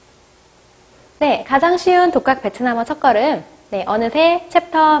네, 가장 쉬운 독학 베트남어 첫걸음. 네, 어느새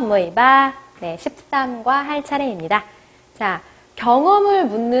챕터 13, 13과 할 차례입니다. 자, 경험을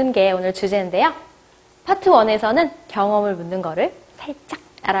묻는 게 오늘 주제인데요. 파트 1에서는 경험을 묻는 거를 살짝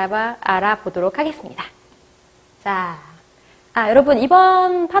알아보도록 하겠습니다. 자, 여러분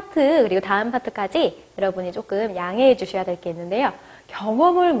이번 파트 그리고 다음 파트까지 여러분이 조금 양해해 주셔야 될 게 있는데요.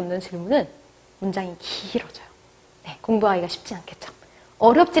 경험을 묻는 질문은 문장이 길어져요. 네, 공부하기가 쉽지 않겠죠.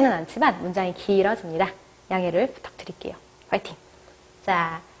 어렵지는 않지만 문장이 길어집니다. 양해를 부탁드릴게요. 화이팅!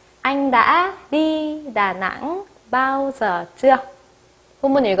 자, anh đã đi Đà Nẵng bao giờ chưa?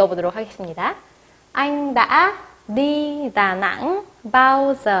 본문 읽어보도록 하겠습니다. Anh đã đi Đà Nẵng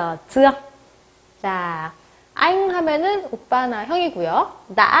bao giờ chưa? 자, anh 하면은 오빠나 형이고요.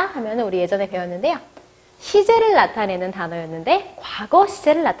 나 하면은 우리 예전에 배웠는데요. 시제를 나타내는 단어였는데 과거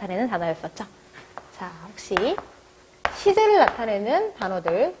시제를 나타내는 단어였었죠. 자, 혹시 시제를 나타내는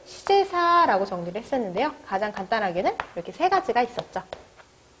단어들 시제사라고 정리를 했었는데요. 가장 간단하게는 이렇게 세 가지가 있었죠.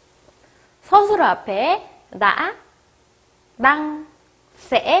 서술어 앞에 나, 낭,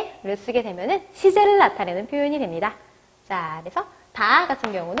 세를 쓰게 되면은 시제를 나타내는 표현이 됩니다. 자, 그래서 다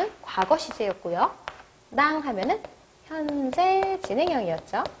같은 경우는 과거 시제였고요. 낭 하면은 현재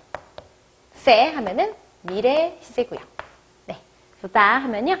진행형이었죠. 세 하면은 미래 시제고요. 네, 다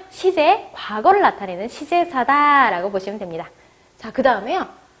하면요 시제 과거를 나타내는 시제사다라고 보시면 됩니다. 자, 그 다음에요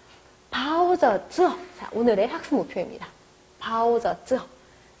바오저쯔어. 자, 오늘의 학습 목표입니다. 바오저쯔어.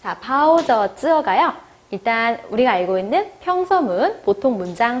 자, 바오저쯔어가요 일단 우리가 알고 있는 평서문 보통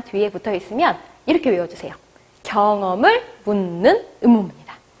문장 뒤에 붙어 있으면 이렇게 외워주세요. 경험을 묻는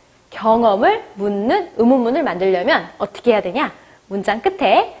의문문이다. 경험을 묻는 의문문을 만들려면 어떻게 해야 되냐? 문장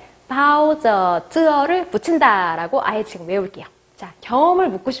끝에 바오저쯔어를 붙인다라고 아예 지금 외울게요. 자, 경험을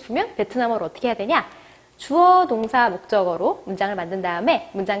묻고 싶으면 베트남어로 어떻게 해야 되냐? 주어, 동사, 목적어로 문장을 만든 다음에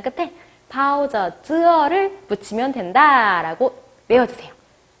문장 끝에 바오저쯔어를 붙이면 된다라고 외워주세요.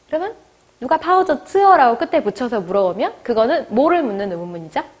 그러면 누가 바오저쯔어라고 끝에 붙여서 물어보면 그거는 뭐를 묻는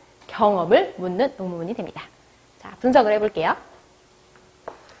의문문이죠? 경험을 묻는 의문문이 됩니다. 자, 분석을 해볼게요.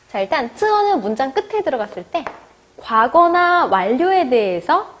 자, 일단 쯔어는 문장 끝에 들어갔을 때 과거나 완료에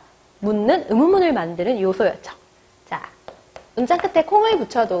대해서 묻는 의문문을 만드는 요소였죠. 자, 문장 끝에 콩을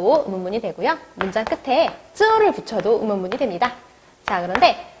붙여도 의문문이 되고요. 문장 끝에 쯔어를 붙여도 의문문이 됩니다. 자,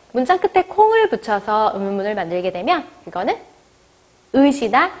 그런데 문장 끝에 콩을 붙여서 의문문을 만들게 되면 이거는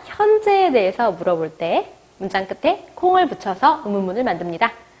의시나 현재에 대해서 물어볼 때 문장 끝에 콩을 붙여서 의문문을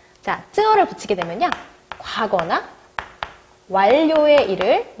만듭니다. 자, 쯔어를 붙이게 되면요. 과거나 완료의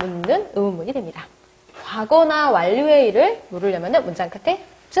일을 묻는 의문문이 됩니다. 과거나 완료의 일을 물으려면 문장 끝에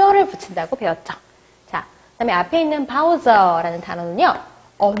쯔어를 붙인다고 배웠죠. 자, 그 다음에 앞에 있는 바오저라는 단어는요.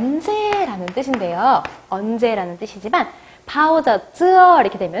 언제라는 뜻인데요. 언제라는 뜻이지만 바오저 쯔어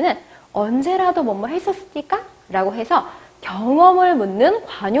이렇게 되면은 언제라도 뭐뭐 했었습니까? 라고 해서 경험을 묻는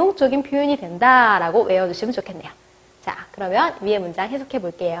관용적인 표현이 된다라고 외워주시면 좋겠네요. 자, 그러면 위에 문장 해석해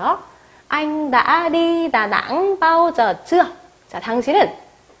볼게요. Anh đã đi Đà Nẵng bao giờ chưa? 자, 당신은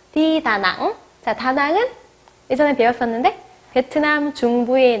đi Đà Nẵng. 자, 다낭은 예전에 배웠었는데 베트남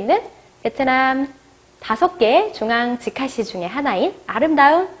중부에 있는 베트남 5개 중앙 직하시 중에 하나인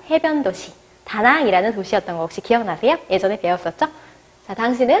아름다운 해변 도시 다낭이라는 도시였던 거 혹시 기억나세요? 예전에 배웠었죠? 자,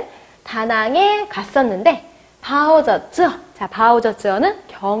 당신은 다낭에 갔었는데 바오저쯔어. 자, 바오저쯔어는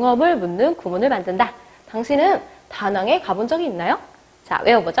경험을 묻는 구문을 만든다. 당신은 다낭에 가본 적이 있나요? 자,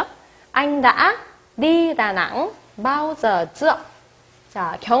 외워보죠. Anh đã đi Đà Nẵng bao giờ chưa?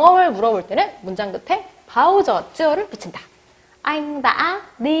 자, 경험을 물어볼 때는 문장 끝에 바오저쯔어를 붙인다. Anh đã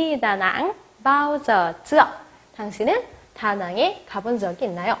đi Đà Nẵng bao giờ chưa? 당신은 다낭에 가본 적이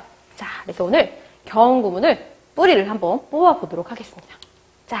있나요? 자, 그래서 오늘 경험 구문을 뿌리를 한번 뽑아보도록 하겠습니다.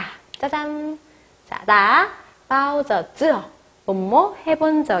 자, 짜잔. 자, 나 바오저쯔어. 뭐뭐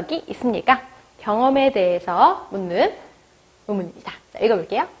해본 적이 있습니까? 경험에 대해서 묻는 의문입니다. 자,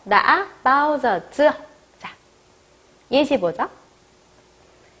 읽어볼게요. 나 바오저쯔어. 자, 예시 보죠.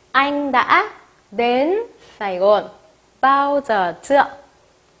 Anh đã đến Sài Gòn bao giờ chưa?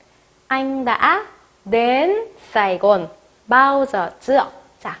 Anh đã đến Sài Gòn bao giờ chưa?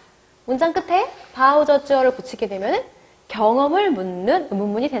 자, 문장 끝에 bao giờ cheu어를 붙이게 되면 경험을 묻는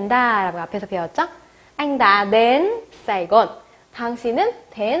의문문이 된다라고 앞에서 배웠죠? Anh đã đến Sài Gòn. 당신은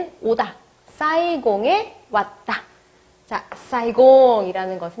đến 오다. 사이공에 왔다. 자,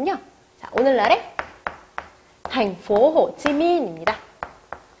 사이공이라는 것은요. 자, 오늘날의 thành phố 호치민입니다.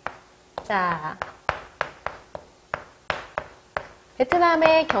 자,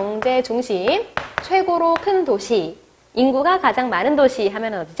 베트남의 경제 중심, 최고로 큰 도시, 인구가 가장 많은 도시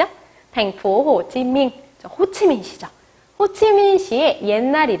하면 어디죠? thành phố 호치민, 호치민시죠. 호치민시의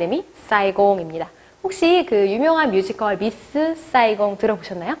옛날 이름이 사이공입니다. 혹시 그 유명한 뮤지컬 미스 사이공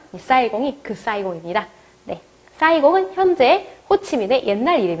들어보셨나요? 이 사이공이 그 사이공입니다. 네, 사이공은 현재 호치민의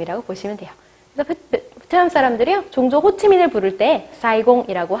옛날 이름이라고 보시면 돼요. 그래서 베트남 사람들이요, 종종 호치민을 부를 때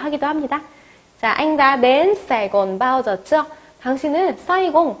사이공이라고 하기도 합니다. 자, anh đã đến Sài Gòn bao giờ chưa? 당신은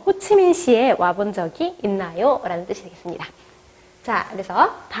사이공 호치민시에 와본 적이 있나요? 라는 뜻이 되겠습니다. 자,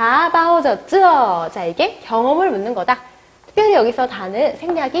 그래서 다 bao giờ chưa? 자, 이게 경험을 묻는 거다. 특별히 여기서 다는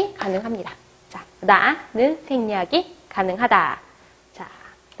생략이 가능합니다. 자, 다는 생략이 가능하다. 자,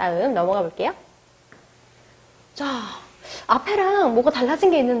 다음 넘어가 볼게요. 자, 앞에랑 뭐가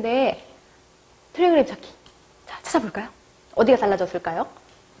달라진 게 있는데 틀린 그림 찾기. 자, 찾아볼까요? 어디가 달라졌을까요?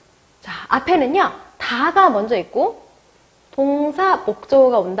 자, 앞에는요, 다가 먼저 있고 동사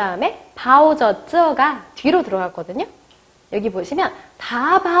목적어가 온 다음에 바오저즈어가 뒤로 들어갔거든요. 여기 보시면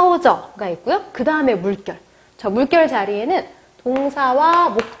다 바오저가 있고요. 그 다음에 물결. 저 물결 자리에는 동사와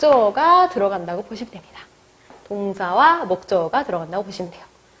목적어가 들어간다고 보시면 됩니다. 동사와 목적어가 들어간다고 보시면 돼요.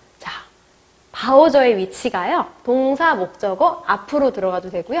 자, 바오저의 위치가요, 동사 목적어 앞으로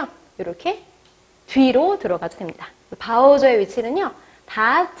들어가도 되고요. 이렇게 뒤로 들어가도 됩니다. 바오저의 위치는요,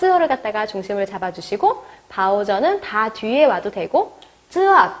 다 쯔어를 갖다가 중심을 잡아주시고 바오저는 다 뒤에 와도 되고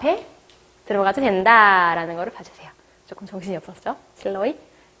쯔어 앞에 들어가도 된다라는 거를 봐주세요. 조금 정신이 없었죠? 슬로이.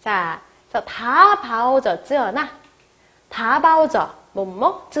 자, 그래서 다 바오저 쯔어나 다 바오저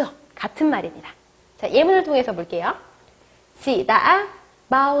뭐뭐 쯔어 같은 말입니다. 자, 예문을 통해서 볼게요. Chị đã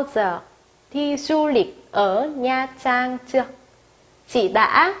bao giờ đi du lịch ở Nha Trang chưa? Chị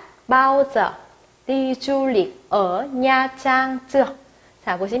đã bao giờ đi du lịch ở Nha Trang chưa?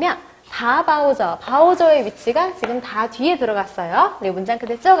 자, 보시면 다 바오저, 바오저의 위치가 지금 다 뒤에 들어갔어요. 그리고 문장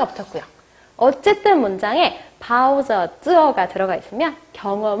끝에 쯔어가 붙었고요. 어쨌든 문장에 바오저, 쯔어가 들어가 있으면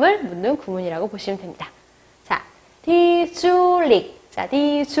경험을 묻는 구문이라고 보시면 됩니다. 자, 디줄릭. 자,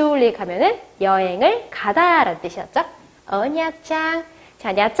 디줄릭 하면은 여행을 가다라는 뜻이었죠. 냐짱.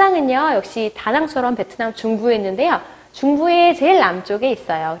 자, 냐짱은요, 역시 다낭처럼 베트남 중부에 있는데요. 중부의 제일 남쪽에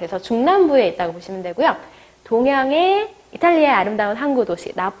있어요. 그래서 중남부에 있다고 보시면 되고요. 동양의 이탈리아의 아름다운 항구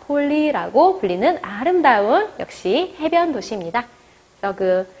도시 나폴리라고 불리는 아름다운 역시 해변 도시입니다. 그래서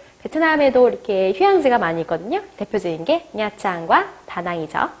그 베트남에도 이렇게 휴양지가 많이 있거든요. 대표적인 게 냐짱과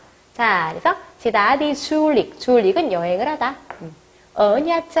다낭이죠. 자, 그래서 지다디 줄릭, 줄릭은 여행을 하다.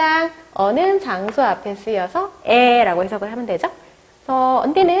 냐짱, 어는 장소 앞에 쓰여서 에라고 해석을 하면 되죠. 그래서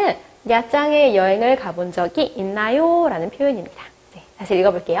언니는 냐짱에 여행을 가본 적이 있나요? 라는 표현입니다. 네, 다시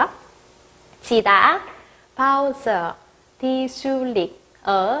읽어볼게요. 지다 바오저 đi du lịch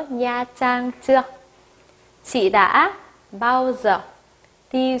ở Nha Trang chưa? Chị đã bao giờ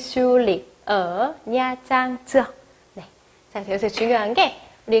đi du lịch ở Nha Trang chưa? 네. 자, 여기서 중요한 게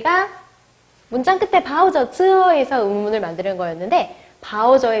우리가 문장 끝에 바오저 쯔어에서 의문문을 만드는 거였는데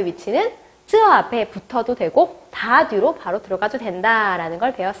바오저의 위치는 쯔어 앞에 붙어도 되고 다 뒤로 바로 들어가도 된다라는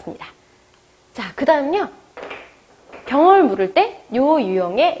걸 배웠습니다. 자, 그 다음요. 경험을 물을 때 요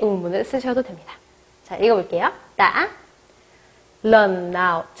유형의 의문문을 쓰셔도 됩니다. 자, 읽어볼게요. đã lần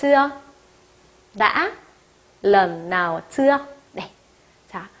nào chưa? đã lần nào chưa? 네.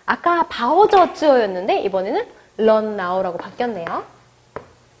 자, 아까 바오저 쯔어였는데 이번에는 lần now라고 바뀌었네요.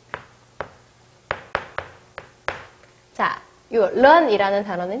 자, 요 run이라는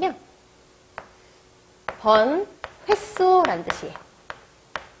단어는요, 번, 횟수라는 뜻이에요.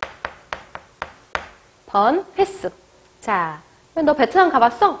 번, 횟수. 자, 너 베트남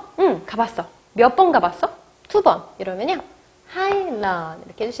가봤어? 응, 가봤어. 몇 번 가봤어? 2번. 이러면요, 하이런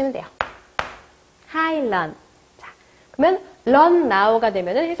이렇게 해주시면 돼요. 하이런. 자, 그러면 run now가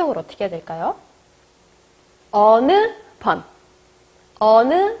되면은 해석을 어떻게 해야 될까요? 어느 번.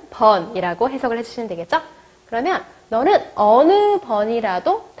 어느 번이라고 해석을 해주시면 되겠죠? 그러면 너는 어느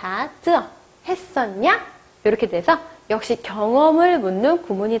번이라도 다 쯔어 했었냐? 이렇게 돼서 역시 경험을 묻는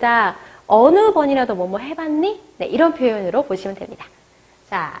구문이다. 어느 번이라도 뭐뭐 해봤니? 네, 이런 표현으로 보시면 됩니다.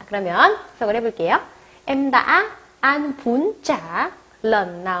 자, 그러면 해석을 해볼게요. Em đã ăn bún chả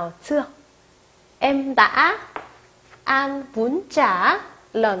lần nào chưa? Em đã ăn bún chả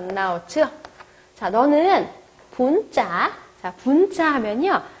lần nào chưa? 자, 너는 분짜. 자, 분짜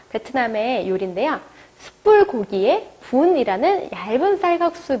하면요, 베트남의 요리인데요. 숯불 고기에 분이라는 얇은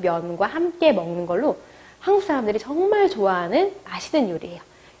쌀국수 면과 함께 먹는 걸로 한국 사람들이 정말 좋아하는 맛있는 요리예요.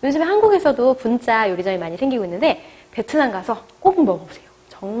 요즘에 한국에서도 분짜 요리점이 많이 생기고 있는데 베트남 가서 꼭 먹어보세요.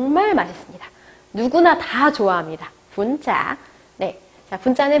 정말 맛있습니다. 누구나 다 좋아합니다. 분짜. 네, 자,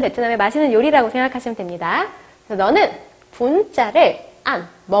 분짜는 베트남의 맛있는 요리라고 생각하시면 됩니다. 그래서 너는 분짜를 안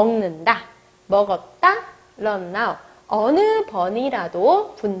먹는다, 먹었다, run now. 어느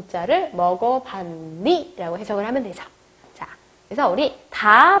번이라도 분짜를 먹어봤니? 라고 해석을 하면 되죠. 그래서 우리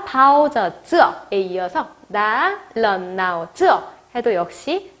다 바오저 쯔어에 이어서 나, 런, 나오, 쯔어 해도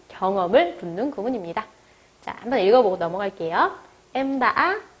역시 경험을 묻는 구문입니다. 자, 한번 읽어보고 넘어갈게요. Em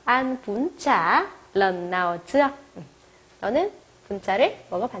đã ăn bún chả lần nào chưa? 너는 분짜를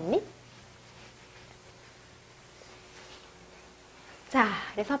먹어봤니? 자,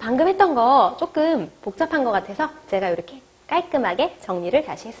 그래서 방금 했던 거 조금 복잡한 것 같아서 제가 이렇게 깔끔하게 정리를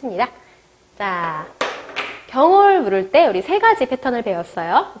다시 했습니다. 자, 경험을 물을 때 우리 세 가지 패턴을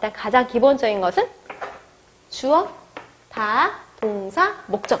배웠어요. 일단 가장 기본적인 것은 주어, 다, 동사,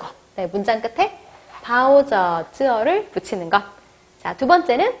 목적어. 네, 문장 끝에 바오저, 쯔어를 붙이는 것. 자, 두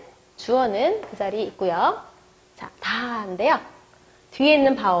번째는 주어는 그 자리에 있고요. 자, 다인데요. 뒤에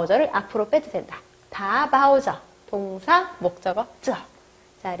있는 바오저를 앞으로 빼도 된다. 다 바오저, 동사, 목적어, 쯔어.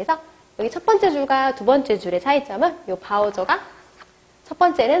 자, 그래서 여기 첫 번째 줄과 두 번째 줄의 차이점은 이 바오저가 첫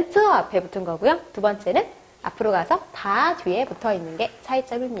번째는 쯔어 앞에 붙은 거고요. 두 번째는 앞으로 가서 다 뒤에 붙어 있는 게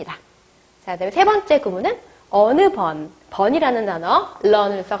차이점입니다. 자, 그다음에 세 번째 구문은 어느 번이라는 단어,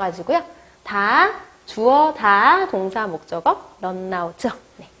 런을 써가지고요. 다, 주어, 다, 동사, 목적어, 런, 나오, 쯔어.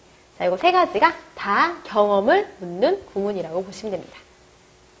 네. 자, 이거 세 가지가 다 경험을 묻는 구문이라고 보시면 됩니다.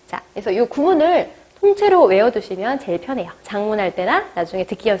 자, 그래서 이 구문을 통째로 외워두시면 제일 편해요. 장문할 때나 나중에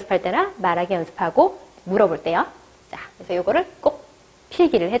듣기 연습할 때나 말하기 연습하고 물어볼 때요. 자, 그래서 이거를 꼭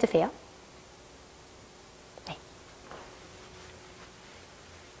필기를 해주세요. 네.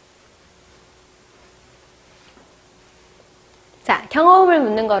 자, 경험을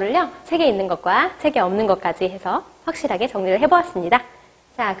묻는 거를요, 책에 있는 것과 책에 없는 것까지 해서 확실하게 정리를 해보았습니다.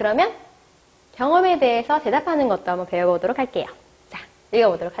 자, 그러면 경험에 대해서 대답하는 것도 한번 배워보도록 할게요. 자,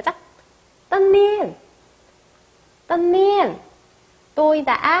 읽어보도록 하죠. Tất nhiên, tôi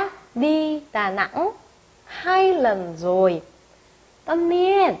đã đi Đà Nẵng 2 lần rồi. Tất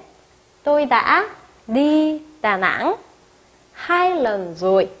nhiên, tôi đã đi Đà Nẵng 2 lần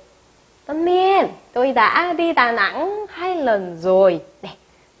rồi. Tất nhiên, tôi đã đi Đà Nẵng 2 lần rồi. 네.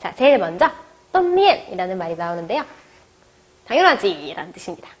 자, 제일 먼저, tất nhiên 이라는 말이 나오는데요. 당연하지 라는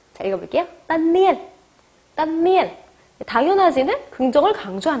뜻입니다. 자, 읽어볼게요. tất nhiên, tất nhiên. 당연하지는 긍정을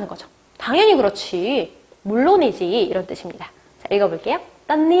강조하는 거죠. 당연히 그렇지, 물론이지 이런 뜻입니다. 자, 읽어볼게요.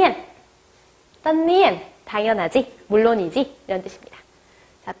 tất nhiên, tất nhiên. 당연하지, 물론이지 이런 뜻입니다.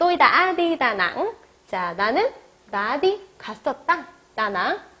 자, tôi đã đi Đà Nẵng. 자, 나는 나디 갔었다.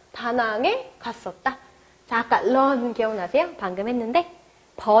 다낭에 갔었다. 자, 아까 런 기억나세요? 방금 했는데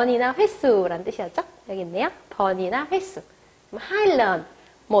번이나 횟수란 뜻이었죠? 여기 있네요. 번이나 횟수. 그럼 hai lần,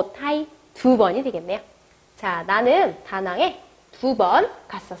 một hay, 두 번이 되겠네요. 자, 나는 다낭에 2번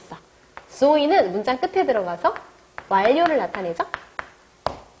갔었어. zo이는 문장 끝에 들어가서 완료를 나타내죠.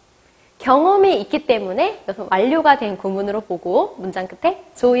 경험이 있기 때문에 여기서 완료가 된 구문으로 보고 문장 끝에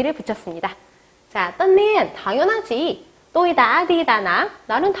zo이를 붙였습니다. 자, tất nhiên 당연하지. tôi đã đi Đà Nẵng.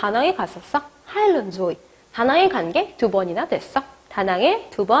 나는 다낭에 갔었어. 2 lần rồi. 다낭에 간 게 2번이나 됐어. 다낭에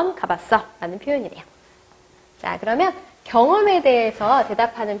 2번 가봤어. 라는 표현이래요. 자, 그러면 경험에 대해서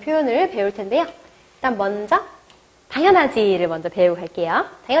대답하는 표현을 배울 텐데요. 일단 먼저 당연하지를 먼저 배우고 갈게요.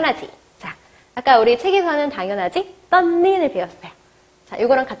 당연하지. 자, 아까 우리 책에서는 당연하지, tất nien을 배웠어요. 자,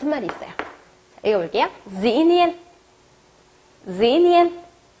 이거랑 같은 말이 있어요. 자, 읽어볼게요. dĩ nhiên, dĩ nhiên,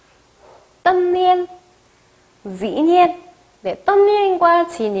 tất nhiên, dĩ nhiên. 네, tất nien과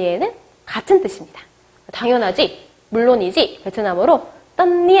dĩ nien은 같은 뜻입니다. 당연하지, 물론이지, 베트남어로 tất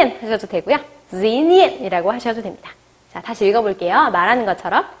nhiên 하셔도 되고요. dĩ nien이라고 하셔도 됩니다. 자, 다시 읽어볼게요. 말하는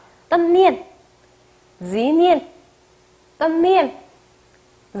것처럼 tất nhiên, dĩ nhiên, tất nhiên,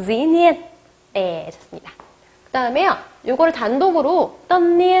 dĩ nhiên. 네, 좋습니다. 그 다음에요, 요거를 단독으로 tất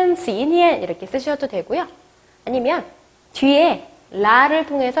nhiên, dĩ nhiên 이렇게 쓰셔도 되고요. 아니면 뒤에 라를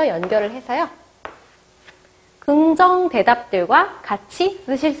통해서 연결을 해서요, 긍정 대답들과 같이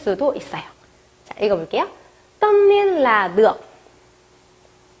쓰실 수도 있어요. 자, 읽어볼게요. tất nhiên là được.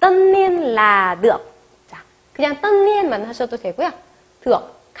 tất nhiên là được. 자, 그냥 tất nien만 하셔도 되고요. được,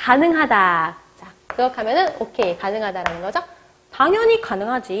 가능하다. 자, được 하면은 오케이, 가능하다라는 거죠. 당연히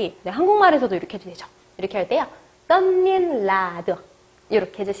가능하지. 네, 한국말에서도 이렇게 해도 되죠. 이렇게 할 때요, tất nhiên là được.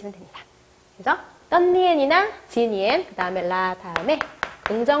 이렇게 해주시면 됩니다. 그래서 tất nien이나 dĩ nhiên, 그 다음에 là 다음에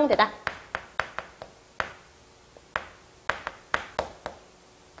긍정 대답.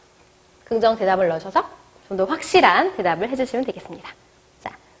 긍정 대답을 넣으셔서 좀 더 확실한 대답을 해주시면 되겠습니다.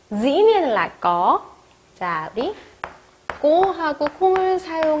 자, dĩ nhiên là có. 자, 우리 고하고 콩을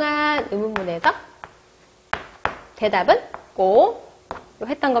사용한 의문문에서 대답은 고.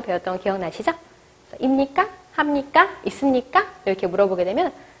 했던 거 배웠던 거 기억나시죠? 입니까? 합니까? 있습니까? 이렇게 물어보게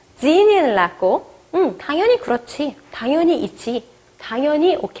되면 dĩ nhiên là có. 당연히 그렇지. 당연히 있지.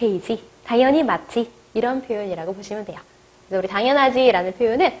 당연히 오케이지. 당연히 맞지. 이런 표현이라고 보시면 돼요. 그래서 우리 당연하지 라는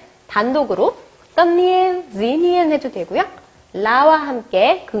표현은 단독으로 떤니엔, 지니엔 해도 되고요. 라와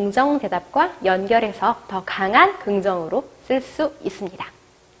함께 긍정 대답과 연결해서 더 강한 긍정으로 쓸 수 있습니다.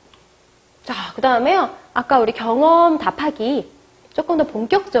 자, 그 다음에요. 아까 우리 경험 답하기 조금 더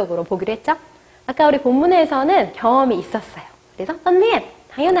본격적으로 보기로 했죠? 아까 우리 본문에서는 경험이 있었어요. 그래서 떤니엔,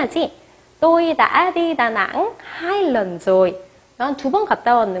 당연하지. 또이다, 디다낭, 하일런조이. 난 2번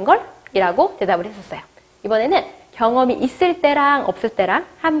갔다 왔는걸? 이라고 대답을 했었어요. 이번에는 경험이 있을 때랑 없을 때랑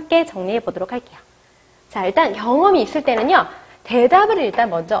함께 정리해 보도록 할게요. 자, 일단 경험이 있을 때는요. 대답을 일단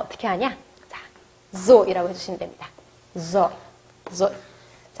먼저 어떻게 하냐? 자, zo이라고 해주시면 됩니다. zo.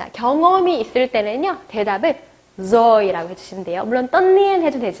 자, 경험이 있을 때는요. 대답을 zo이라고 해주시면 돼요. 물론 떤니엔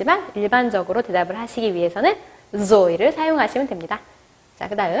해도 되지만 일반적으로 대답을 하시기 위해서는 zo이를 사용하시면 됩니다. 자,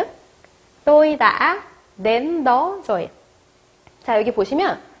 그 다음 또이다, 낸더, 조이. 자, 여기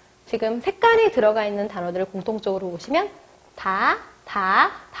보시면 지금 색깔이 들어가 있는 단어들을 공통적으로 보시면 다가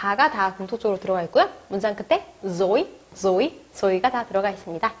다 공통적으로 들어가 있고요. 문장 끝에 조이가 다 들어가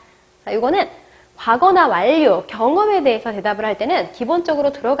있습니다. 자, 이거는 과거나 완료, 경험에 대해서 대답을 할 때는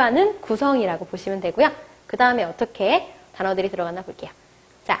기본적으로 들어가는 구성이라고 보시면 되고요. 그 다음에 어떻게 단어들이 들어가나 볼게요.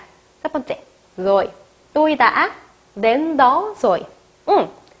 자, 첫 번째, 조이. 또이다, 낸더, 조이.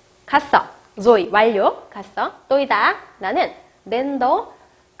 갔어. 조이, 완료. 갔어. 또이다, 나는 낸더,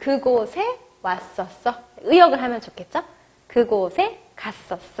 그곳에 왔었어. 의역을 하면 좋겠죠? 그곳에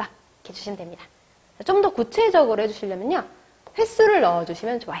갔었어. 이렇게 주시면 됩니다. 좀 더 구체적으로 해주시려면요. 횟수를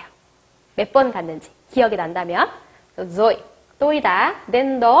넣어주시면 좋아요. 몇 번 갔는지 기억이 난다면 조이, 또이다,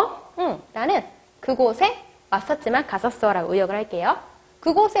 낸더, 나는 그곳에 왔었지만 갔었어 라고 의역을 할게요.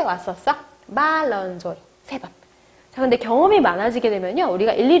 그곳에 왔었어. 말런조이. 3번. 자, 근데 경험이 많아지게 되면요.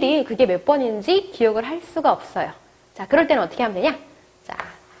 우리가 일일이 그게 몇 번인지 기억을 할 수가 없어요. 자, 그럴 때는 어떻게 하면 되냐? 자,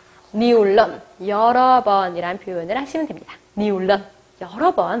 니울런, 여러 번이라는 표현을 하시면 됩니다. 니울런,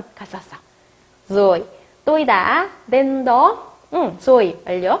 여러 번 갔었어. 조이, 또이다, 낸더, 조이,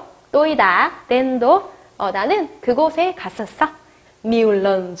 완료. 또이다, 낸더, 나는 그곳에 갔었어.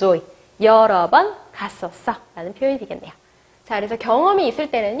 니울런, 조이, 여러 번 갔었어. 라는 표현이 되겠네요. 자, 그래서 경험이 있을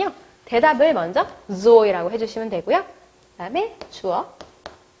때는요. 대답을 먼저 조이라고 해주시면 되고요. 그 다음에 주어,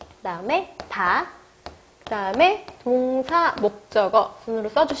 그 다음에 다, 그 다음에 동사, 목적어 순으로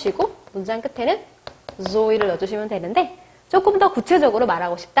써주시고 문장 끝에는 조이를 넣어주시면 되는데 조금 더 구체적으로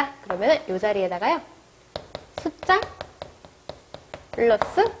말하고 싶다. 그러면 이 자리에다가요. 숫자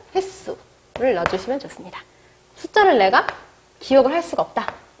플러스 횟수를 넣어주시면 좋습니다. 숫자를 내가 기억을 할 수가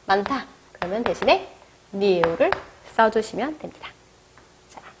없다. 많다. 그러면 대신에 niu를 써주시면 됩니다.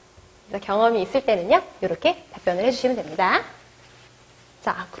 자, 그래서 경험이 있을 때는요. 이렇게 답변을 해주시면 됩니다.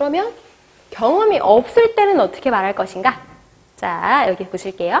 자, 그러면 경험이 없을 때는 어떻게 말할 것인가? 자, 여기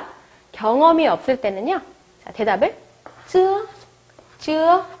보실게요. 경험이 없을 때는요. 자, 대답을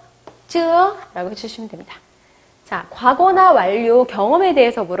쯔어 라고 해주시면 됩니다. 자, 과거나 완료 경험에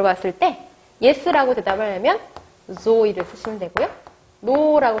대해서 물어봤을 때 yes라고 대답을 하려면 zo이를 쓰시면 되고요.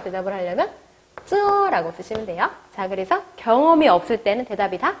 no라고 대답을 하려면 쯔어라고 쓰시면 돼요. 자, 그래서 경험이 없을 때는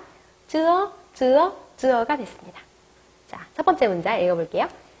대답이 다 쯔어가 됐습니다. 자, 첫 번째 문장 읽어볼게요.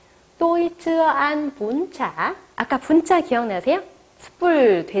 또이 쯔어안 분차. 아까 분차 기억나세요?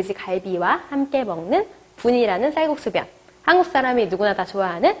 숯불 돼지 갈비와 함께 먹는 분이라는 쌀국수변. 한국 사람이 누구나 다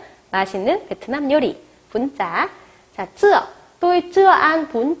좋아하는 맛있는 베트남 요리. 분짜. 자, 쯔어. 또이 쯔어안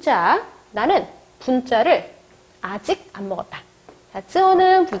분짜. 나는 분짜를 아직 안 먹었다. 자,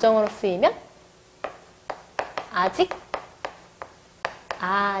 쯔어는 부정어로 쓰이면 아직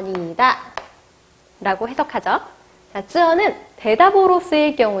아니다 라고 해석하죠. 자, 쯔어는 대답어로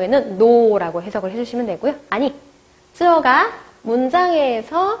쓰일 경우에는 no라고 해석을 해주시면 되고요. 아니, 쯔어가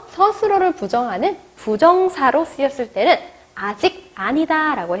문장에서 서술어를 부정하는 부정사로 쓰였을 때는 아직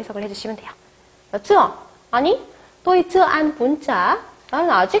아니다 라고 해석을 해주시면 돼요. 쯔어, 아니, 또이 쯔어안 분짜. 나는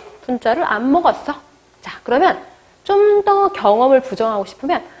아직 분짜를 안 먹었어. 자, 그러면 좀 더 경험을 부정하고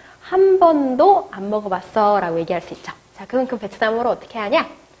싶으면 한 번도 안 먹어봤어 라고 얘기할 수 있죠. 자, 그만큼 베트남어로 어떻게 하냐?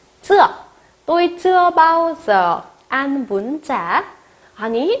 쯔어, 또이 쯔어 바오저 안 분짜.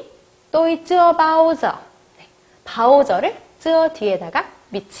 아니, 또이 쯔어 바오저. 네, 바오저를 쯔어 뒤에다가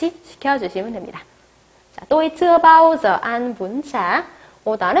위치시켜주시면 됩니다. 자, 또이 쯔어 바오저 안 분짜.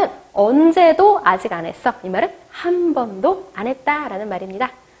 나는 언제도 아직 안 했어. 이 말은 한 번도 안 했다라는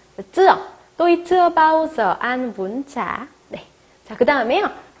말입니다. 쯔어, 또이 쯔어 바오저 안 분짜. 네. 자, 그 다음에요.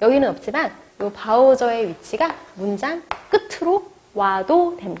 여기는 없지만 이 바오저의 위치가 문장 끝으로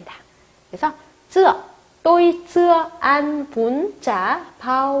와도 됩니다. 그래서 쯔어, 또이 쯔어 안 분짜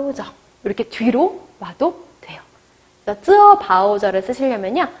바오저. 이렇게 뒤로 와도 돼요. 그래서 쯔어 바오저를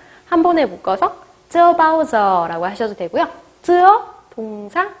쓰시려면요. 한 번에 묶어서 쯔어바오저라고 하셔도 되고요. 쯔어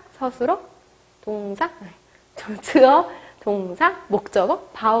동사 서술어 동사 쯔어 동사 목적어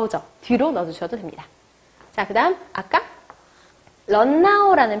바오저 뒤로 넣어주셔도 됩니다. 자, 그 다음 아까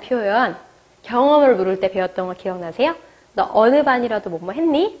런나오라는 표현 경험을 물을 때 배웠던 거 기억나세요? 너 어느 반이라도 뭐뭐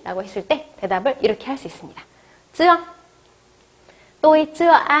했니? 라고 했을 때 대답을 이렇게 할 수 있습니다. 쯔어 tôi chưa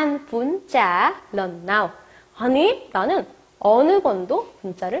ăn bún chả lần nào. 아니, 나는 어느 번도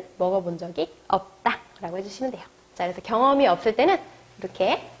분짜를 먹어본 적이 없다. 라고 해주시면 돼요. 자, 그래서 경험이 없을 때는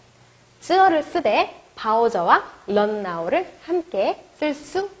이렇게 쯔어를 쓰되 바오저와 런나오를 함께 쓸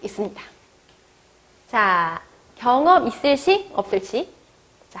수 있습니다. 자, 경험 있을 시, 없을 시.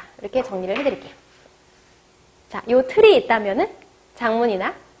 자, 이렇게 정리를 해드릴게요. 자, 요 틀이 있다면은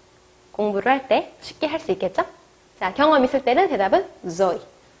장문이나 공부를 할 때 쉽게 할 수 있겠죠? 자, 경험 있을 때는 대답은 rồi.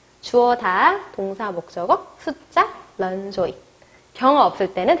 주어 다 동사 목적어 숫자 런조이. 경험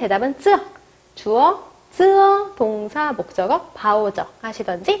없을 때는 대답은 쯔어. 주어 쯔어 동사 목적어 바오저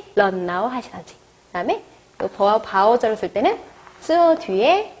하시던지 런나오 하시던지. 그 다음에 바오저를 쓸 때는 쯔어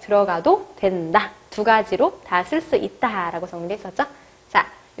뒤에 들어가도 된다. 두 가지로 다 쓸 수 있다라고 정리를 했었죠. 자,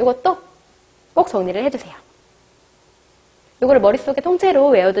 이것도 꼭 정리를 해주세요. 이거를 머릿속에 통째로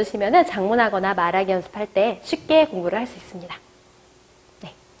외워두시면 장문하거나 말하기 연습할 때 쉽게 공부를 할 수 있습니다.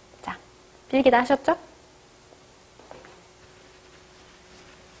 네, 자, 필기 다 하셨죠?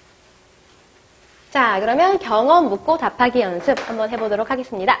 자, 그러면 경험 묻고 답하기 연습 한번 해보도록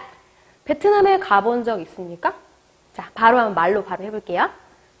하겠습니다. 베트남에 가본 적 있습니까? 자, 바로 한번 말로 바로 해볼게요.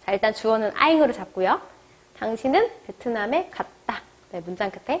 자, 일단 주어는 아잉으로 잡고요. 당신은 베트남에 갔다. 네,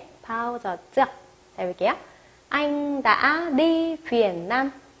 문장 끝에 바오저쯔. 자, 해볼게요. Anh đã đi Việt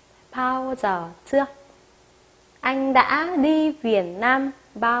Nam bao giờ chưa? Anh đã đi Việt Nam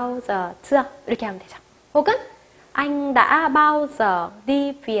bao giờ chưa? 이렇게 하면 되죠. 혹은 Anh đã bao giờ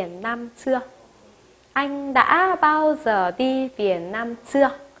đi Việt Nam chưa? Anh đã bao giờ đi Việt Nam chưa?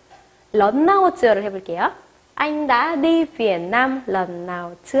 lần nào cheu를 해볼게요. Anh đã đi Việt Nam lần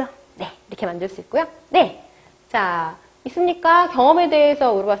nào chưa? 네, 이렇게 만들 수 있고요. 네, 자, 있습니까? 경험에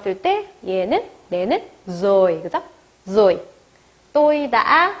대해서 물어봤을 때 얘는, 내는 rồi, 그죠? Rồi. Tôi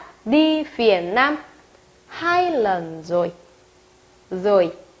đã đi Việt Nam 2 lần rồi.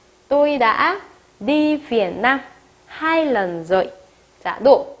 Rồi. Tôi đã đi Việt Nam 2 lần rồi. 자,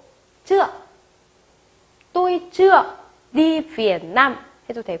 no. chưa. Tôi chưa đi Việt Nam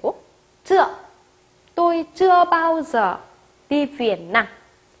해도 되고, chưa. Tôi chưa bao giờ đi Việt Nam.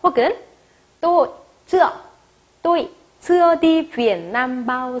 혹은 tôi chưa đi Việt Nam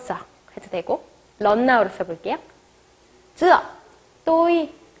bao giờ 해도 되고, lần now로 써볼게요. chưa. tôi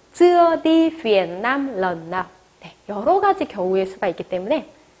chưa đi Việt Nam lần nào. 네, 여러 가지 경우의 수가 있기 때문에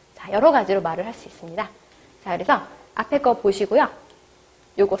자, 여러 가지로 말을 할 수 있습니다. 자, 그래서 앞에 거 보시고요.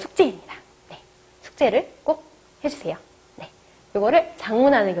 요거 숙제입니다. 네, 숙제를 꼭 해주세요. 네, 요거를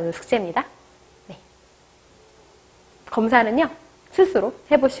장문하는 경우 숙제입니다. 네, 검사는요 스스로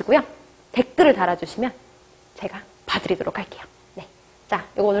해보시고요. 댓글을 달아주시면 제가 봐드리도록 할게요. 네, 자,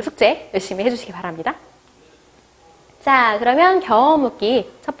 요거 오늘 숙제 열심히 해주시기 바랍니다. 자, 그러면 경험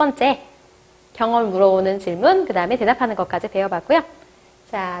묻기 첫 번째 경험을 물어오는 질문, 그 다음에 대답하는 것까지 배워봤고요.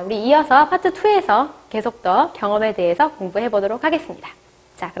 자, 우리 이어서 파트 2에서 계속 더 경험에 대해서 공부해 보도록 하겠습니다.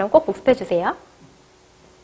 자, 그럼 꼭 복습해 주세요.